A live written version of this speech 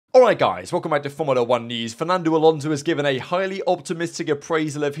Alright guys, welcome back to Formula 1 News. Fernando Alonso has given a highly optimistic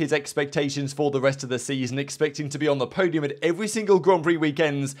appraisal of his expectations for the rest of the season, expecting to be on the podium at every single Grand Prix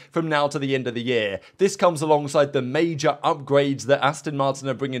weekends from now to the end of the year. This comes alongside the major upgrades that Aston Martin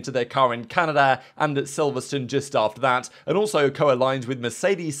are bringing to their car in Canada and at Silverstone just after that, and also co-aligns with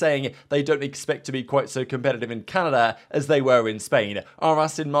Mercedes saying they don't expect to be quite so competitive in Canada as they were in Spain. Are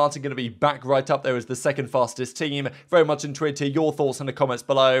Aston Martin going to be back right up there as the second fastest team? Very much enjoyed to hear your thoughts in the comments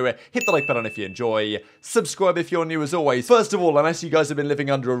below. Hit the like button if you enjoy. Subscribe if you're new as always. First of all, unless you guys have been living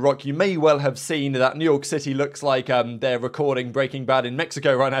under a rock, you may well have seen that New York City looks like they're recording Breaking Bad in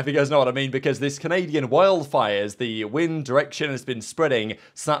Mexico right now, if you guys know what I mean, because this Canadian wildfires, the wind direction has been spreading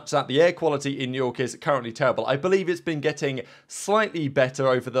such that the air quality in New York is currently terrible. I believe it's been getting slightly better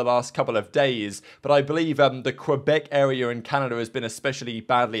over the last couple of days, but I believe the Quebec area in Canada has been especially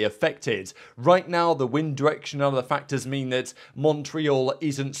badly affected. Right now, the wind direction and other factors mean that Montreal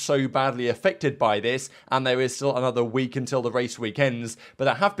isn't so badly affected by this, and there is still another week until the race week ends, but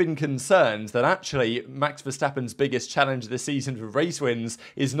there have been concerns that actually Max Verstappen's biggest challenge this season for race wins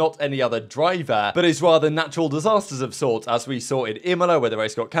is not any other driver, but is rather natural disasters of sorts, as we saw in Imola where the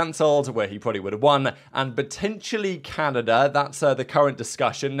race got cancelled, where he probably would have won, and potentially Canada. That's the current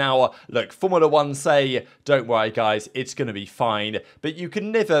discussion. Now, look, Formula 1 say, don't worry guys, it's going to be fine, but you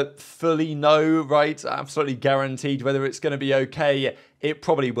can never fully know, right? Absolutely guaranteed whether it's going to be okay. It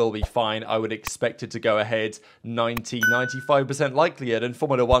probably will be fine. I would expect it to go ahead 90-95% likelihood, and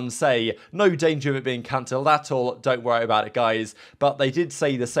Formula 1 say no danger of it being cancelled at all, don't worry about it guys. But they did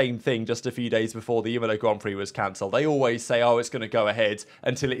say the same thing just a few days before the Imola Grand Prix was cancelled. They always say, oh, it's going to go ahead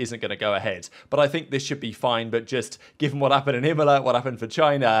until it isn't going to go ahead. But I think this should be fine, but just given what happened in Imola, what happened for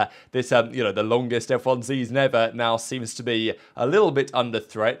China, this, the longest F1 season ever now seems to be a little bit under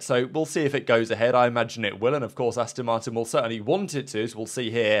threat. So we'll see if it goes ahead. I imagine it will, and of course Aston Martin will certainly want it to. We'll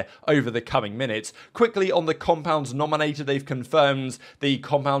see here over the coming minutes. Quickly on the compounds nominated, they've confirmed the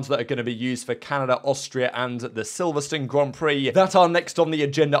compounds that are going to be used for Canada, Austria and the Silverstone Grand Prix that are next on the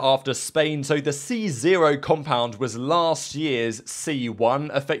agenda after Spain. So the C0 compound was last year's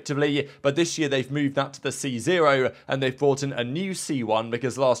C1 effectively, but this year they've moved that to the C0 and they've brought in a new C1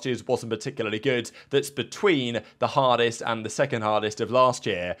 because last year's wasn't particularly good. That's between the hardest and the second hardest of last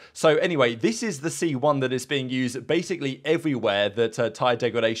year. So anyway, this is the C1 that is being used basically everywhere that tyre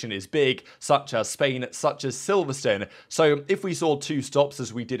degradation is big, such as Spain, such as Silverstone. So if we saw two stops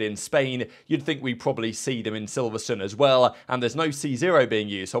as we did in Spain, you'd think we probably see them in Silverstone as well, and there's no C0 being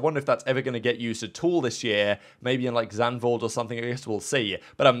used. So I wonder if that's ever going to get used at all this year, maybe in like Zandvoort or something. I guess we'll see.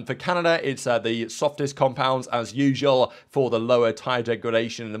 But for Canada, it's the softest compounds as usual for the lower tyre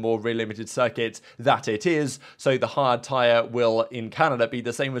degradation and the more rear-limited circuits that it is. So the hard tyre will in Canada be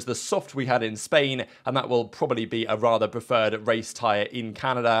the same as the soft we had in Spain, and that will probably be a rather preferred race tyre in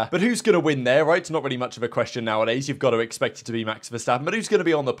Canada. But who's going to win there, right? It's not really much of a question nowadays. You've got to expect it to be Max Verstappen, but who's going to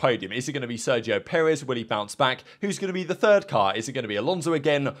be on the podium? Is it going to be Sergio Perez? Will he bounce back? Who's going to be the third car? Is it going to be Alonso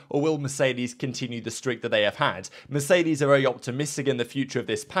again, or will Mercedes continue the streak that they have had? Mercedes are very optimistic in the future of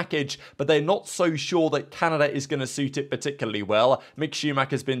this package, but they're not so sure that Canada is going to suit it particularly well. Mick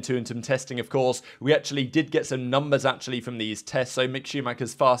Schumacher's been doing some testing, of course. We actually did get some numbers actually from these tests. So Mick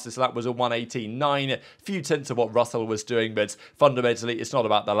Schumacher's fastest lap was a 1:18.9, a few tenths of what Russell was doing, but fundamentally it's not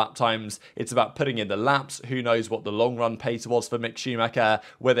about the lap times, it's about putting in the laps. Who knows what the long run pace was for Mick Schumacher,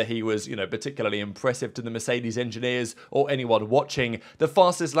 whether he was, particularly impressive to the Mercedes engineers or anyone watching. The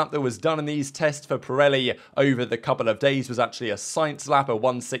fastest lap that was done in these tests for Pirelli over the couple of days was actually a Sainz lap, a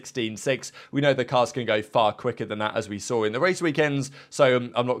 1:16.6. We know the cars can go far quicker than that, as we saw in the race weekends, so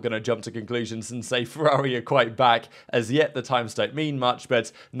I'm not going to jump to conclusions and say Ferrari are quite back as yet. The times don't mean much,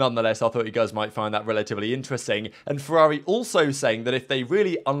 but nonetheless I thought you guys might find that relatively interesting. And Ferrari also saying that if they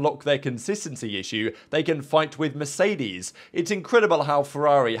really unlock their consistency issue, they can fight with Mercedes. It's incredible how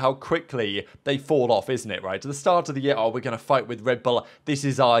Ferrari, how quickly they fall off, isn't it, right? At the start of the year, oh, we're going to fight with Red Bull. This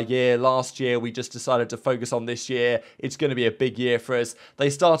is our year. Last year, we just decided to focus on this year. It's going to be a big year for us. They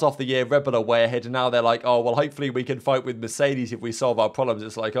start off the year, Red Bull are way ahead, and now they're like, oh, well, hopefully we can fight with Mercedes if we solve our problems.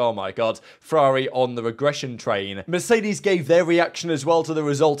 It's like, oh my God, Ferrari on the regression train. Mercedes gave their reaction as well to the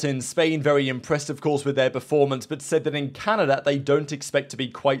result in Spain. Very impressed, of course, with their performance, but said that in Canada, they don't expect to be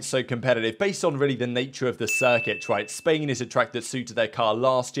quite so competitive based on really the nature of the circuit, right? Spain is a track that suited their car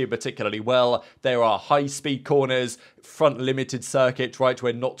last year particularly well. There are high-speed corners. front limited circuit, right,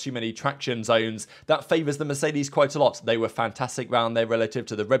 where not too many traction zones, that favours the Mercedes quite a lot. They were fantastic round there relative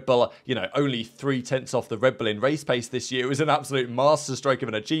to the Red Bull. You know, only 3/10 off the Red Bull in race pace this year. It was an absolute masterstroke of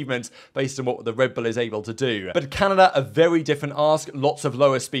an achievement based on what the Red Bull is able to do. But Canada, a very different ask, lots of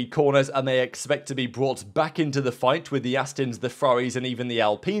lower speed corners, and they expect to be brought back into the fight with the Astons, the Ferraris, and even the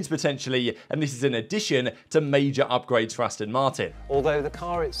Alpines potentially, and this is in addition to major upgrades for Aston Martin. Although the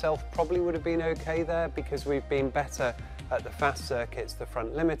car itself probably would have been okay there because we've been better at the fast circuits, the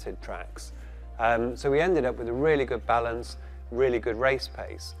front limited tracks. So we ended up with a really good balance, really good race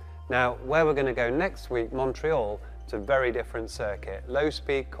pace. Now, where we're going to go next week, Montreal, it's a very different circuit. Low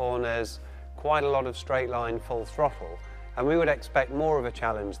speed corners, quite a lot of straight line, full throttle, and we would expect more of a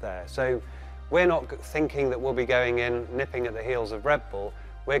challenge there. So we're not thinking that we'll be going in nipping at the heels of Red Bull.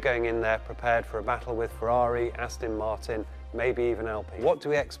 We're going in there prepared for a battle with Ferrari, Aston Martin, maybe even Alpine. What do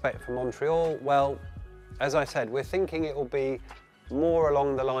we expect from Montreal? Well, as I said, we're thinking it will be more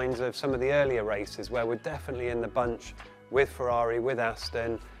along the lines of some of the earlier races where we're definitely in the bunch with Ferrari, with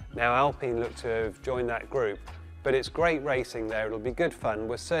Aston. Now Alpine look to have joined that group, but it's great racing there. It'll be good fun.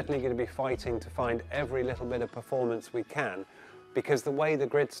 We're certainly going to be fighting to find every little bit of performance we can, because the way the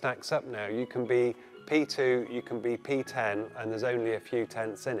grid stacks up now, you can be P2, you can be P10, and there's only a few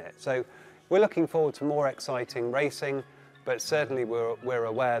tenths in it. So we're looking forward to more exciting racing, but certainly we're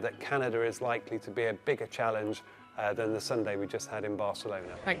aware that Canada is likely to be a bigger challenge than the Sunday we just had in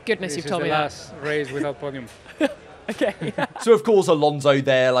Barcelona. Thank goodness you've told me that. This is the last race without podium. Okay. So of course Alonso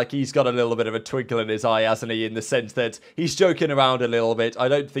there, like, he's got a little bit of a twinkle in his eye, hasn't he, in the sense that he's joking around a little bit. I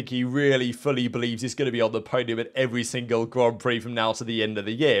don't think he really fully believes he's going to be on the podium at every single Grand Prix from now to the end of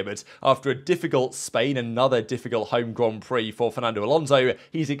the year, but after a difficult Spain, another difficult home Grand Prix for Fernando Alonso,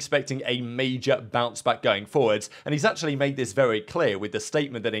 he's expecting a major bounce back going forwards, and he's actually made this very clear with the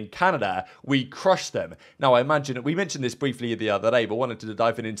statement that in Canada we crushed them. Now I imagine, we mentioned this briefly the other day, but wanted to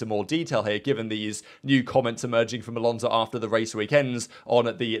dive into more detail here given these new comments emerging from Alonso after the race weekends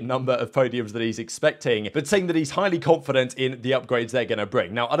on the number of podiums that he's expecting, but saying that he's highly confident in the upgrades they're going to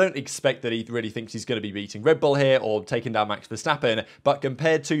bring. Now, I don't expect that he really thinks he's going to be beating Red Bull here or taking down Max Verstappen, but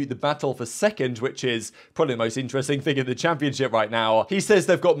compared to the battle for second, which is probably the most interesting thing in the championship right now, he says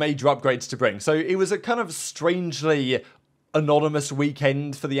they've got major upgrades to bring. So it was a kind of strangely anonymous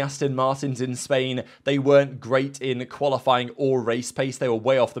weekend for the Aston Martins in Spain. They weren't great in qualifying or race pace. They were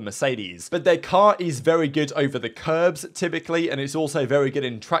way off the Mercedes. But their car is very good over the curbs, typically, and it's also very good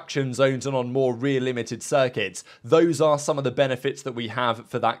in traction zones and on more rear-limited circuits. Those are some of the benefits that we have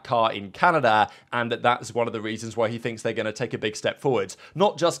for that car in Canada, and that's one of the reasons why he thinks they're going to take a big step forward.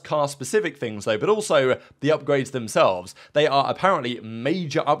 Not just car-specific things, though, but also the upgrades themselves. They are apparently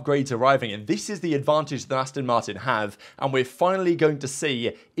major upgrades arriving, and this is the advantage that Aston Martin have, and we're finally going to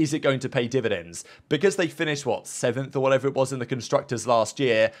see, is it going to pay dividends? Because they finished, what, 7th or whatever it was in the Constructors last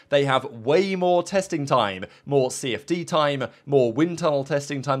year, they have way more testing time, more CFD time, more wind tunnel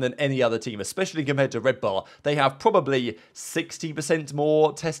testing time than any other team, especially compared to Red Bull. They have probably 60%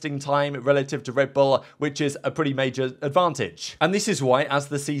 more testing time relative to Red Bull, which is a pretty major advantage. And this is why, as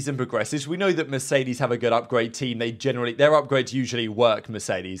the season progresses, we know that Mercedes have a good upgrade team. Their upgrades usually work,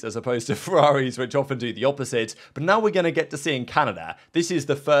 Mercedes, as opposed to Ferraris, which often do the opposite. But now we're going to get to see in Canada, this is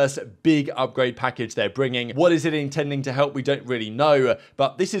the first big upgrade package they're bringing. What is it intending to help? We don't really know,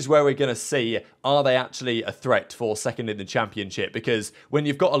 but this is where we're going to see, are they actually a threat for second in the championship? Because when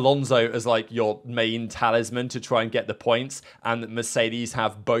you've got Alonso as like your main talisman to try and get the points, and Mercedes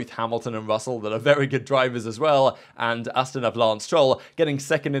have both Hamilton and Russell that are very good drivers as well, and Aston have Lance Stroll, getting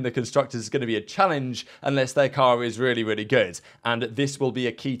second in the Constructors is going to be a challenge unless their car is really, really good. And this will be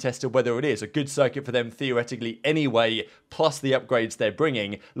a key test of whether it is a good circuit for them theoretically anyway, plus the upgrades they're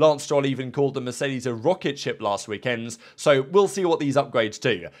bringing. Lance Stroll even called the Mercedes a rocket ship last weekend, so we'll see what these upgrades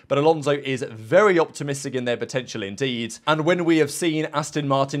do. But Alonso is very optimistic in their potential indeed, and when we have seen Aston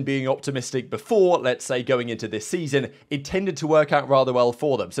Martin being optimistic before, let's say going into this season, it tended to work out rather well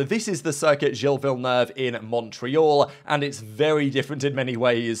for them. So this is the circuit Gilles Villeneuve in Montreal, and it's very different in many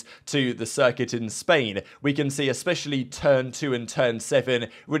ways to the circuit in Spain. We can see especially turn 2 and turn 7,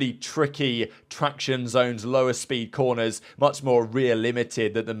 really tricky traction zones, lower speed corners, much more rear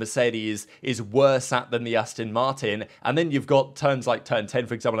limited, that the Mercedes is worse at than the Aston Martin. And then you've got turns like turn 10,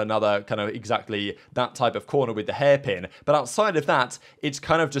 for example, another kind of exactly that type of corner with the hairpin. But outside of that, it's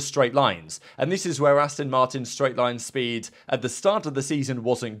kind of just straight lines. And this is where Aston Martin's straight line speed at the start of the season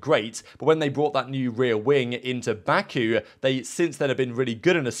wasn't great, but when they brought that new rear wing into Baku, they since then have been really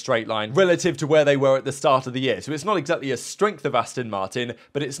good in a straight line relative to where they were at the start of the year. So it's not exactly a strength of Aston Martin,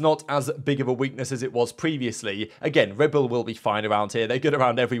 but it's not as big of a weakness as it was previously. Again, Red Red Bull will be fine around here. They're good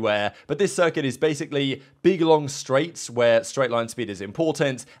around everywhere. But this circuit is basically big long straights where straight line speed is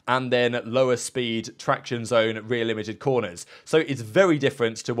important, and then lower speed traction zone rear limited corners. So it's very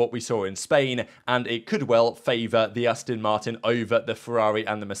different to what we saw in Spain, and it could well favour the Aston Martin over the Ferrari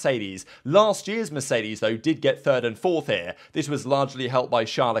and the Mercedes. Last year's Mercedes, though, did get third and fourth here. This was largely helped by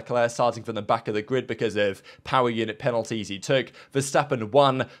Charles Leclerc starting from the back of the grid because of power unit penalties he took. Verstappen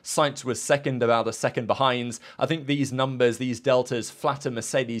won, Sainz was second, about a second behind. I think these numbers, these deltas, flatter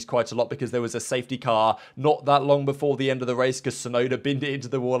Mercedes quite a lot because there was a safety car not that long before the end of the race because Tsunoda binned it into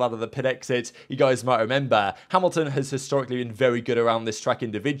the wall out of the pit exit. You guys might remember. Hamilton has historically been very good around this track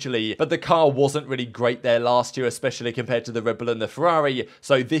individually, but the car wasn't really great there last year, especially compared to the Red Bull and the Ferrari.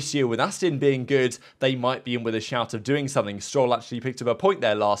 So this year, with Aston being good, they might be in with a shout of doing something. Stroll actually picked up a point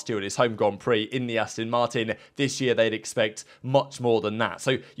there last year at his home Grand Prix in the Aston Martin. This year, they'd expect much more than that.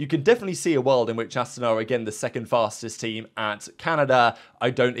 So you can definitely see a world in which Aston are again the second fastest team at Canada. I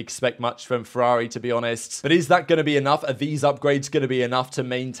don't expect much from Ferrari, to be honest. But is that going to be enough? Are these upgrades going to be enough to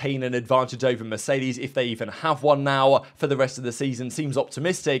maintain an advantage over Mercedes, if they even have one now for the rest of the season? Seems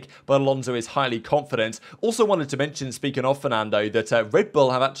optimistic, but Alonso is highly confident. Also wanted to mention, speaking of Fernando, that Red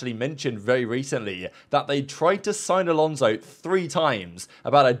Bull have actually mentioned very recently that they tried to sign Alonso 3 times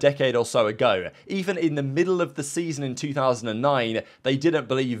about a decade or so ago. Even in the middle of the season in 2009, they didn't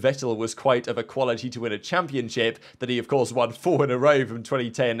believe Vettel was quite of a quality to win a championship, that he of course won 4 in a row from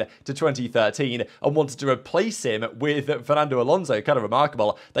 2010 to 2013, and wanted to replace him with Fernando Alonso. Kind of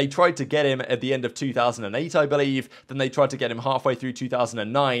remarkable. They tried to get him at the end of 2008, I believe, then they tried to get him halfway through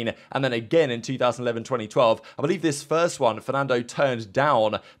 2009, and then again in 2011-2012. I believe this first one, Fernando turned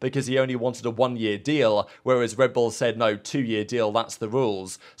down because he only wanted a 1-year deal, whereas Red Bull said, no, 2-year deal, that's the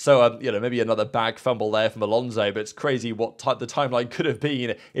rules. So, maybe another bag fumble there from Alonso, but it's crazy what the timeline could have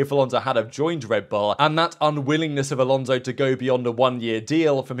been if Alonso had have joined Red Bull, and that unwillingness of Alonso to go beyond a 1-year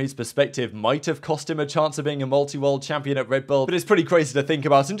deal, from his perspective, might have cost him a chance of being a multi-world champion at Red Bull. But it's pretty crazy to think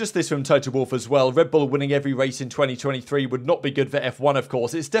about, and just this from Total Wolf as well. Red Bull winning every race in 2023 would not be good for F1, of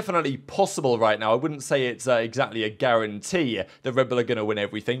course. It's definitely possible right now. I wouldn't say it's exactly a guarantee that Red Bull are going to win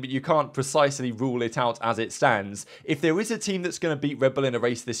everything, but you can't precisely rule it out as it stands. If there is a team that's going to beat Red Bull in a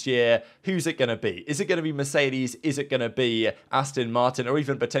race this year, who's it going to be? Is it going to be Mercedes? Is it going to be Aston Martin, or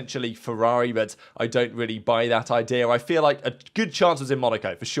even potentially Ferrari? But I don't really buy that idea. I feel like a good chance was in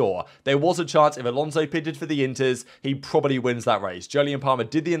Monaco, for sure. There was a chance if Alonso pitted for the Inters, he probably wins that race. Jolyon Palmer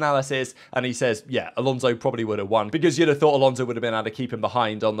did the analysis, and he says, yeah, Alonso probably would have won, because you'd have thought Alonso would have been able to keep him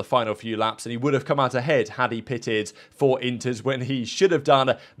behind on the final few laps, and he would have come out ahead had he pitted for Inters when he should have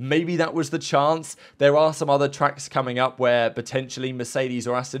done. Maybe that was the chance. There are some other tracks coming up where potentially Mercedes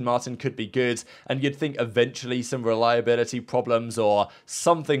or Aston Martin could be good, and you'd think eventually some reliability problems or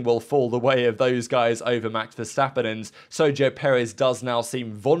something will fall the way of those guys over Max Verstappen, and Sergio Perez does now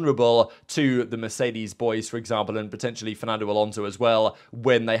seem vulnerable to the Mercedes boys, for example, and potentially Fernando Alonso as well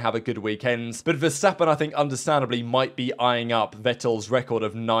when they have a good weekend. But Verstappen, I think, understandably might be eyeing up Vettel's record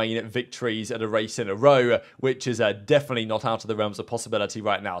of 9 victories at a race in a row, which is definitely not out of the realms of possibility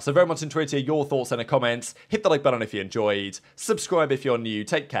right now. So very much enjoyed to hear your thoughts in the comments. Hit the like button if you enjoyed, subscribe if you're new,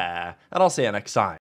 take care, and I'll see you next time.